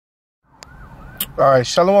All right,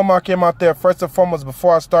 Shalom Akim out there. First and foremost,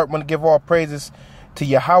 before I start, I want to give all praises to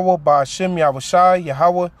Yahweh, Ba'ashem, Yahushai,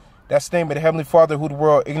 Yahweh. That's the name of the Heavenly Father, who the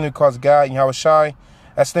world ignorantly calls God, and Yahushai.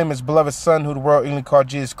 That's the name of His beloved Son, who the world ignorantly called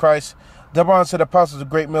Jesus Christ. Double honor to the apostles of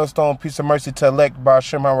Great Millstone, peace and mercy to elect,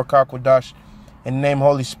 Ba'ashem, Harakak, Wadash, in the name of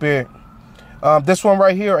Holy Spirit. This one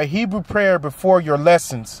right here, a Hebrew prayer before your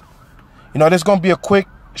lessons. You know, this is going to be a quick,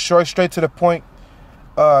 short, straight to the point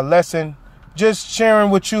lesson. Just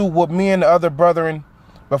sharing with you what me and the other brethren,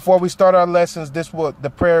 before we start our lessons, this was the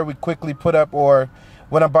prayer we quickly put up, or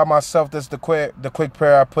when I'm by myself, this is the quick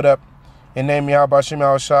prayer I put up in name Yahweh Hashem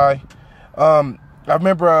Yahushai. I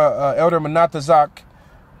remember Elder Manatazak,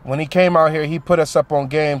 when he came out here, he put us up on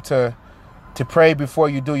game to pray before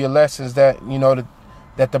you do your lessons, that you know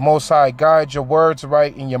that the Most High guides your words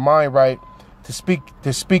right and your mind right, to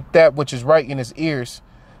speak that which is right in His ears,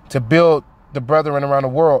 to build the brethren around the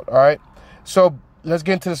world. All right. So let's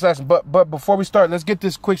get into this lesson. But before we start, let's get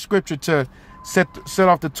this quick scripture to set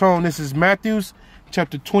off the tone. This is Matthew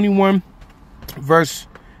chapter 21, verse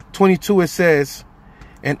 22. It says,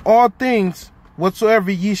 "And all things whatsoever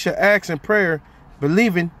ye shall ask in prayer,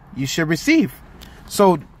 believing, you shall receive."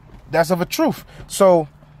 So that's of a truth. So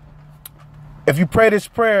if you pray this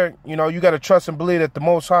prayer, you know, you got to trust and believe that the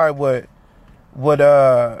Most High would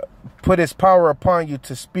put His power upon you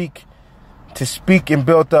to speak and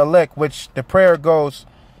build the elect, which the prayer goes,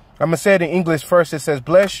 I'm going to say it in English first. It says,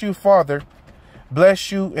 "Bless you, Father.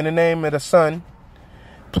 Bless you in the name of the Son.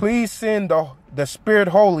 Please send the Spirit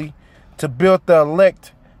Holy to build the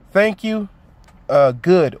elect. Thank you,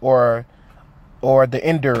 good," or the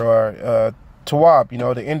ender, or Tawab, you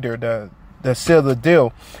know, the ender, the seal of the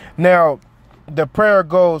deal. Now, the prayer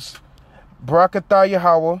goes, Barakatah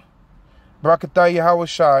Yahweh, Barakatah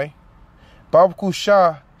Yahushai, Baruch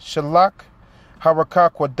Shalak,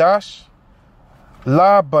 Harakak Wadash,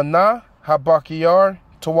 La Bana Habakiyar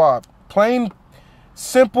Tawab. Plain,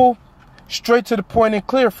 simple, straight to the point and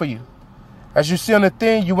clear for you. As you see on the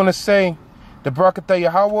thing, you want to say the Barakatah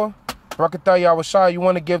Yahweh, Barakatah Yahushai. You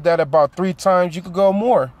want to give that about 3 times. You could go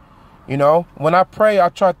more. You know, when I pray, I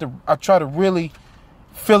try to really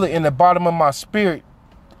feel it in the bottom of my spirit,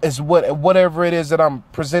 is whatever it is that I'm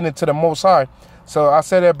presenting to the Most High. So I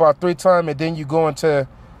say that about 3 times, and then you go into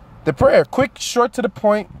the prayer. Quick, short, to the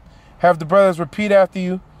point. Have the brothers repeat after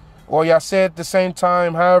you, or y'all say it at the same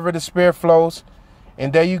time, however the Spirit flows.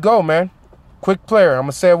 And there you go, man. Quick prayer. I'm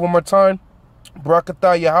going to say it one more time.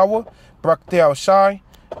 Barakatah Yahweh, Barakatah Yahushai,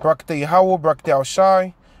 Barakatah Yahweh, Barakatah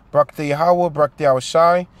Yahushai, Barakatah Yahweh, Barakatah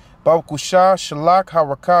Yahushai, Baruch Shalak,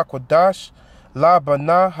 Harakak Wadash, La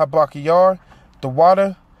Bana Habakiyar, the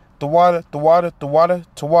water,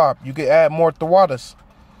 Tawab. You can add more Tawadas.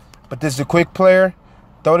 But this is a quick prayer.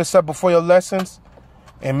 Throw this up before your lessons,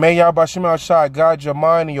 and may Yahweh Hashem Yahushai guide your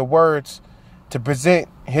mind and your words to present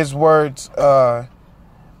His words to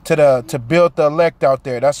build the elect out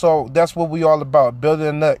there. That's all. That's what we all about,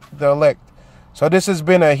 building the elect. So this has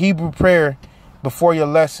been a Hebrew prayer before your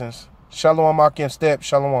lessons. Shalom Akim Step.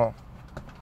 Shalom.